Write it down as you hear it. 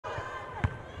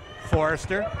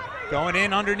Forrester going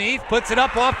in underneath, puts it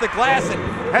up off the glass, and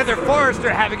Heather Forrester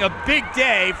having a big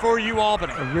day for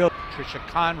UAlbany. Patricia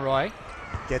Conroy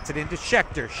gets it into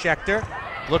Schechter. Schechter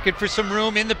looking for some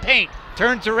room in the paint,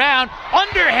 turns around,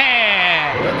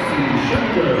 underhand!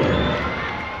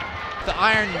 The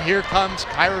iron, here comes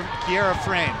Kiera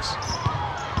Frames.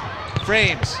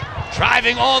 Frames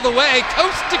driving all the way,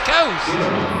 coast to coast.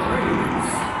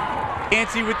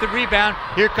 Nancy with the rebound.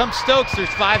 Here comes Stokes. There's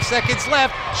 5 seconds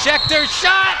left. Schechter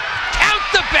shot. Count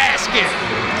the basket.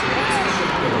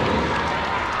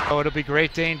 Oh, it'll be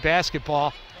Great Dane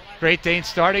basketball. Great Dane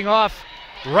starting off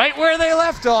right where they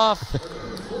left off.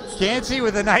 Nancy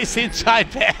with a nice inside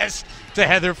pass to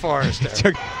Heather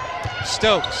Forrester.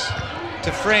 Stokes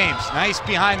to Frames. Nice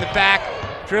behind the back.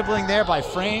 Dribbling there by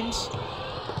Frames.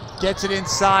 Gets it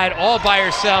inside all by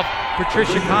herself.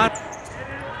 Patricia Conroy.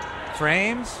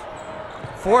 Frames.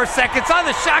 4 seconds on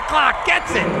the shot clock,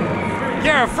 gets it!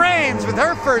 Kiera Frames with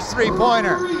her first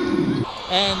three-pointer.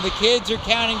 And the kids are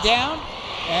counting down,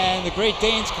 and the Great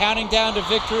Danes counting down to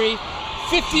victory.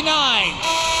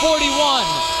 59-41.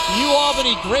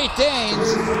 UAlbany Great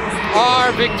Danes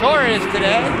are victorious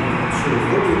today.